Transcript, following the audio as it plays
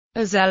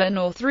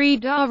Ezzelino III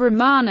da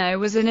Romano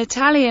was an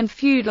Italian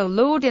feudal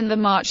lord in the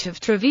March of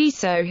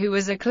Treviso who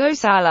was a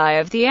close ally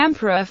of the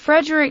Emperor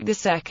Frederick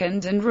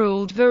II and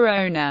ruled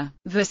Verona,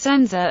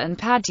 Vicenza and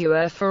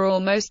Padua for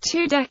almost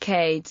 2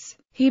 decades.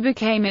 He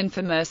became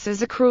infamous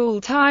as a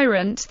cruel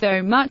tyrant,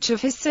 though much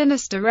of his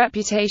sinister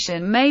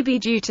reputation may be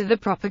due to the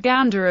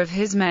propaganda of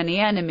his many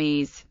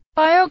enemies.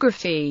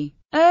 Biography.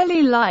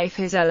 Early life.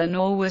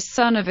 Ezzelino was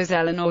son of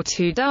Ezzelino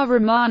II da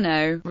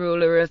Romano,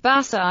 ruler of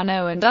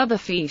Bassano and other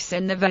fiefs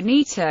in the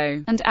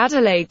Veneto, and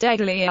Adelaide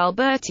degli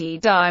Alberti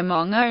di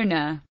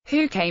Mongona,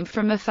 who came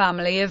from a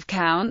family of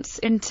counts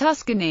in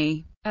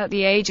Tuscany. At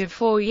the age of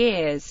 4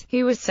 years,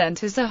 he was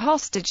sent as a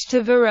hostage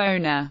to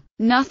Verona.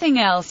 Nothing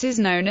else is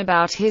known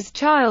about his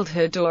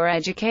childhood or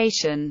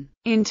education.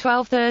 In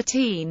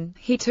 1213,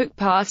 he took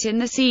part in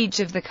the siege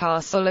of the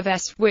castle of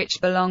Este, which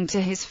belonged to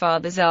his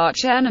father's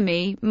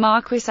arch-enemy,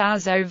 Marquis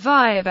Azzo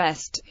of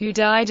Este, who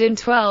died in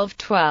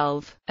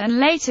 1212, and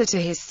later to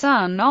his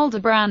son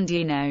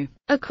Aldobrandino.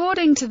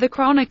 According to the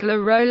chronicler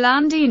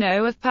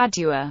Rolandino of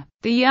Padua,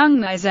 the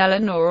young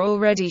Ezzelino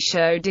already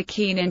showed a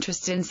keen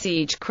interest in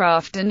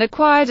siegecraft and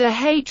acquired a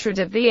hatred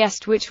of the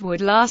Este which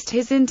would last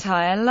his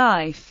entire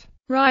life.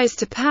 Rise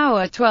to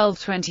power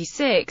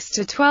 1226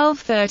 to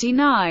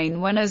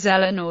 1239. When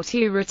Ezzelino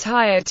II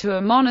retired to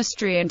a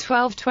monastery in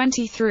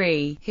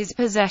 1223, his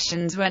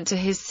possessions went to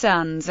his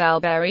sons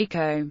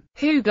Alberico,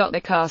 who got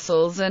the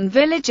castles and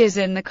villages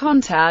in the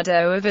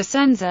Contado of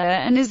Vicenza,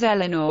 and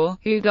Ezzelino,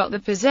 who got the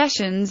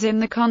possessions in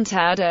the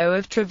Contado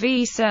of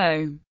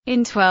Treviso.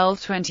 In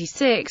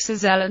 1226,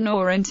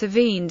 Ezzelino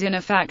intervened in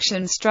a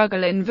faction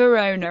struggle in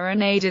Verona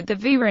and aided the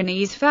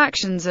Veronese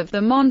factions of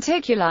the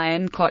Monticuli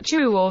and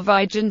Quattro or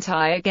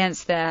Viginti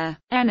against their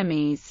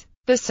enemies,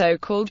 the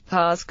so-called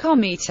Pars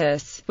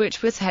Comites,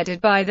 which was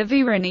headed by the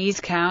Veronese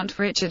Count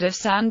Richard of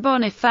San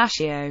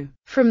Bonifacio.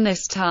 From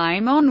this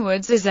time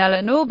onwards,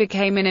 Ezzelino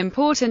became an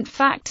important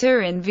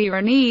factor in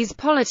Veronese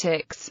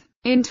politics.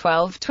 In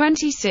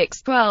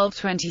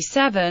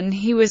 1226–1227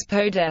 he was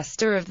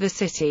podesta of the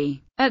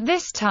city. At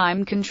this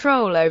time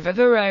control over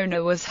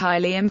Verona was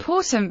highly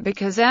important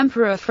because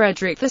Emperor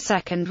Frederick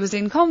II was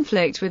in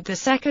conflict with the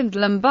Second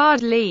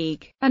Lombard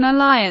League, an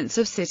alliance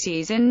of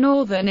cities in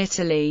northern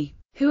Italy.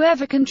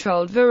 Whoever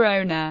controlled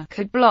Verona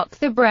could block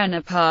the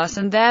Brenner Pass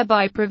and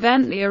thereby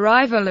prevent the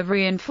arrival of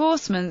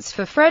reinforcements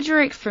for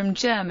Frederick from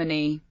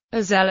Germany.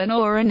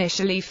 Ezzelino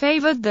initially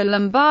favored the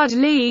Lombard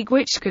League,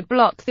 which could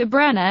block the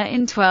Brenner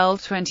in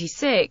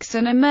 1226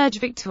 and emerge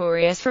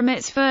victorious from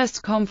its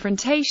first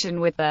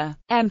confrontation with the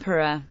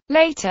Emperor.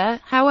 Later,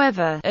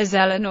 however,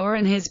 Ezzelino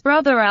and his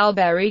brother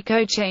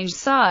Alberico changed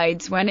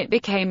sides when it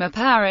became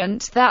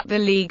apparent that the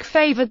League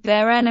favored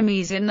their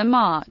enemies in the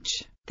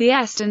March, the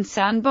Este and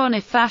San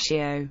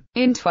Bonifacio.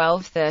 In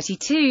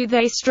 1232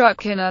 they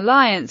struck an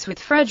alliance with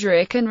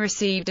Frederick and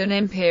received an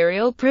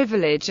imperial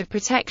privilege of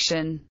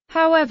protection.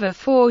 However,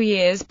 4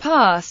 years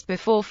passed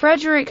before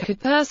Frederick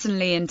could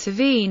personally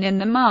intervene in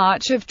the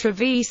March of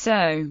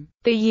Treviso.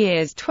 The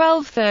years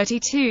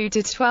 1232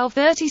 to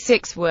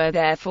 1236 were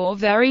therefore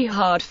very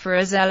hard for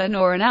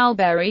Ezzelino and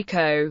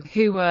Alberico,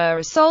 who were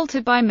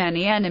assaulted by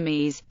many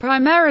enemies,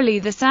 primarily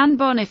the San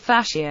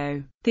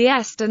Bonifacio, the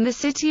Este and the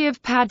city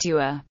of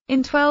Padua.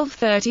 In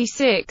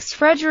 1236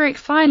 Frederick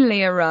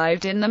finally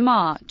arrived in the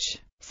March.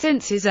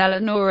 Since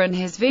Ezzelino and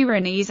his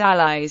Veronese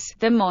allies,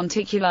 the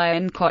Monticuli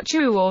and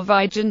Quattro or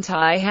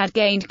Viginti, had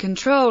gained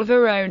control of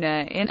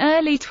Verona in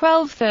early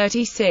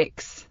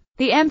 1236,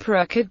 the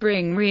emperor could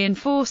bring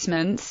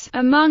reinforcements,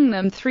 among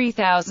them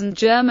 3,000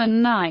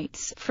 German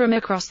knights, from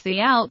across the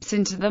Alps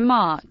into the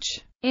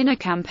March. In a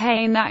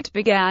campaign that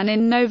began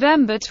in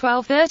November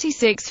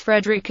 1236,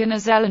 Frederick and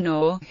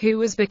Ezzelino, who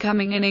was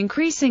becoming an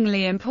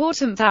increasingly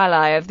important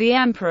ally of the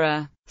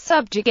emperor,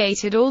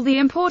 subjugated all the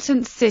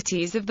important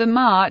cities of the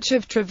March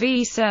of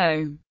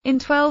Treviso. In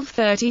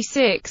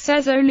 1236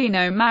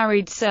 Ezzelino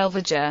married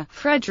Selvaggia,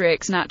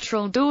 Frederick's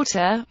natural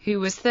daughter, who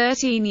was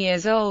 13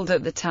 years old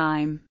at the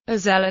time.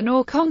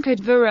 Ezzelino conquered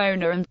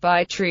Verona and,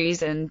 by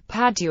treason,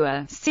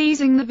 Padua,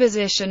 seizing the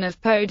position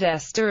of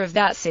podesta of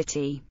that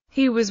city.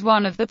 He was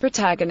one of the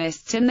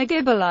protagonists in the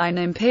Ghibelline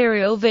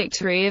imperial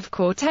victory of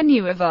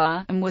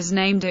Cortenuova, and was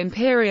named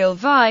imperial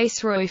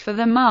viceroy for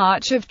the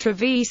March of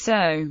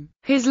Treviso.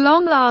 His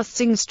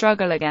long-lasting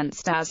struggle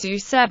against Azzo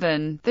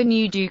VII, the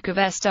new Duke of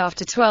Este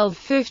after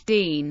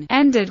 1215,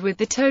 ended with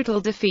the total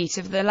defeat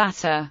of the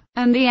latter,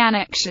 and the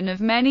annexion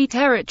of many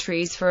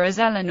territories for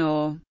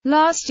Ezzelino.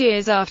 Last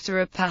years,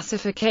 after a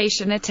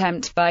pacification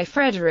attempt by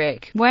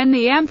Frederick, when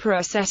the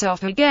emperor set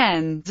off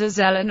again,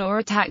 Ezzelino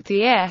attacked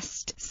the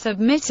Este,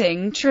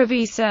 submitting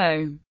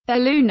Treviso.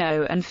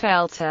 Belluno and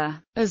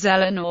Feltre.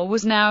 Ezzelino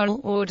was now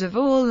lord of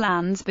all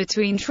lands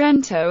between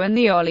Trento and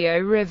the Oglio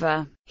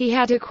River. He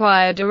had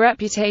acquired a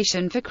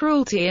reputation for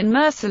cruelty and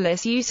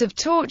merciless use of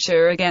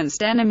torture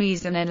against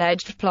enemies and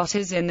alleged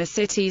plotters in the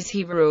cities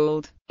he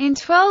ruled. In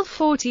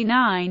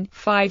 1249,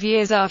 5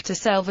 years after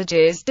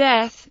Selvage's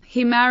death,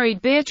 he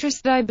married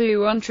Beatrice di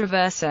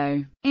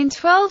Buontraverso. In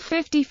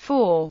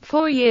 1254,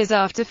 4 years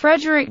after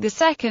Frederick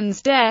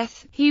II's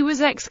death, he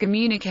was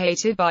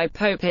excommunicated by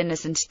Pope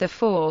Innocent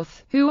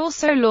IV, who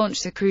also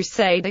launched a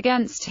crusade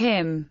against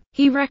him.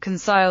 He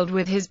reconciled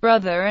with his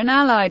brother and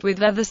allied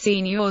with other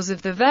seigneurs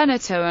of the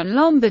Veneto and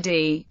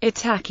Lombardy,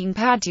 attacking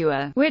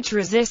Padua, which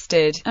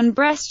resisted, and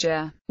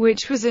Brescia,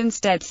 which was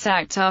instead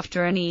sacked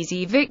after an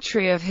easy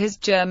victory of his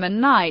German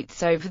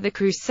knights over the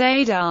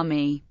Crusade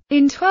army.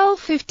 In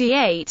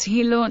 1258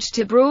 he launched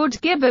a broad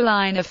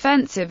Ghibelline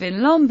offensive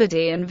in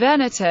Lombardy and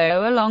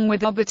Veneto along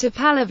with Oberto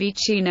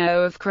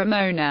Pallavicino of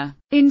Cremona.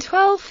 In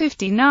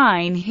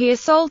 1259 he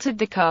assaulted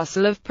the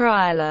castle of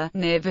Priala,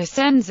 near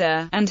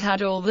Vicenza, and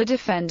had all the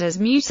defenders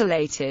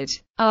mutilated.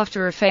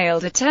 After a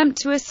failed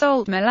attempt to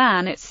assault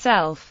Milan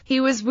itself, he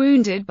was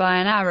wounded by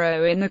an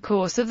arrow in the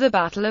course of the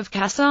Battle of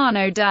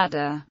Cassano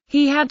d'Adda.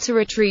 He had to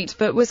retreat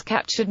but was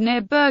captured near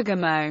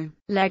Bergamo.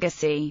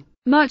 Legacy.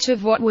 Much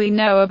of what we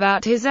know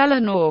about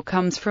Ezzelino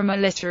comes from a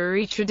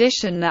literary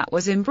tradition that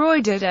was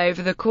embroidered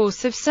over the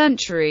course of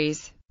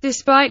centuries.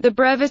 Despite the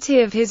brevity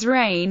of his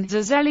reign,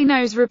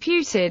 Ezzelino's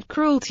reputed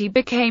cruelty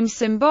became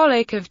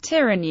symbolic of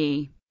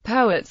tyranny.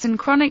 Poets and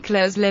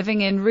chroniclers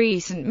living in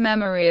recent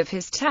memory of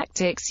his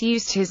tactics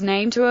used his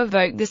name to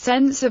evoke the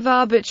sense of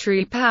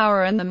arbitrary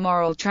power and the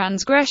moral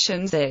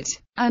transgressions it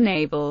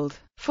enabled.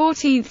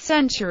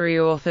 14th-century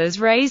authors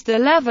raised the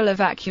level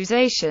of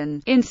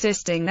accusation,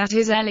 insisting that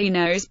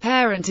Ezzelino's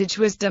parentage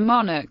was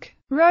demonic.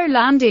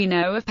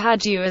 Rolandino of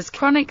Padua's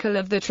Chronicle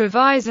of the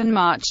Trevisan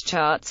March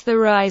charts the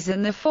rise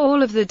and the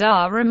fall of the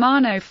da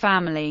Romano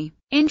family,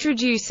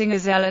 introducing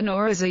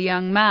Ezzelino as a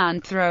young man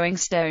throwing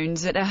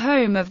stones at a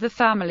home of the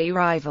family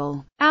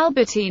rival.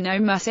 Albertino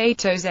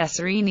Musato's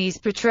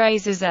Esserenes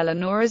portrays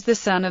Ezzelino as the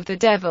son of the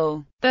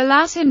devil. The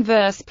Latin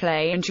verse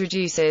play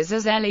introduces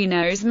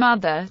Ezzelino's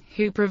mother,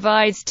 who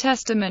provides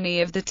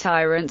testimony of the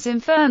tyrant's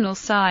infernal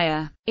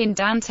sire. In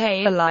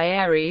Dante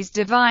Alighieri's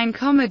Divine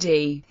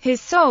Comedy,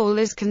 his soul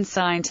is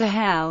consigned to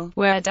hell,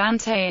 where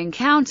Dante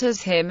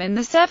encounters him in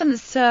the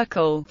seventh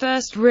circle,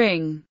 first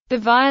ring, the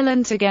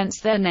violent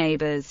against their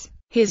neighbors.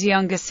 His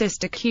younger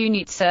sister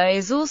Cunizza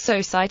is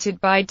also cited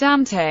by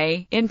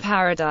Dante, in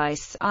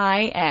Paradise,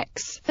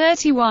 IX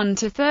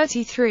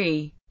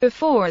 31-33.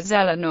 Before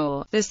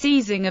Ezzelino, the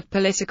seizing of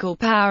political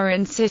power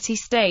in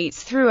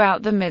city-states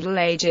throughout the Middle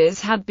Ages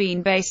had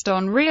been based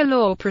on real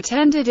or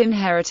pretended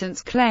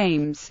inheritance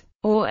claims,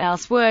 or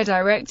else were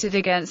directed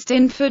against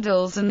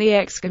infidels and the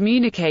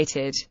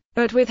excommunicated.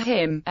 But with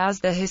him, as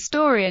the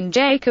historian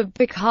Jacob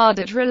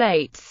Picardet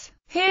relates,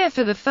 here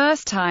for the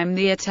first time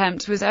the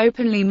attempt was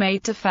openly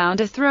made to found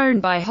a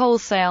throne by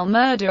wholesale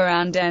murder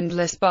and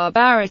endless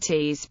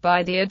barbarities,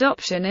 by the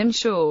adoption, in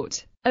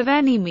short, of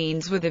any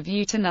means with a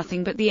view to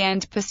nothing but the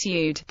end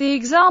pursued. The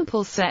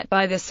example set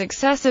by the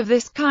success of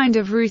this kind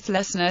of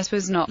ruthlessness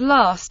was not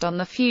lost on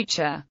the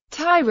future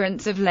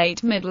tyrants of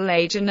late Middle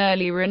Age and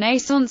early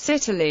Renaissance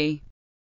Italy.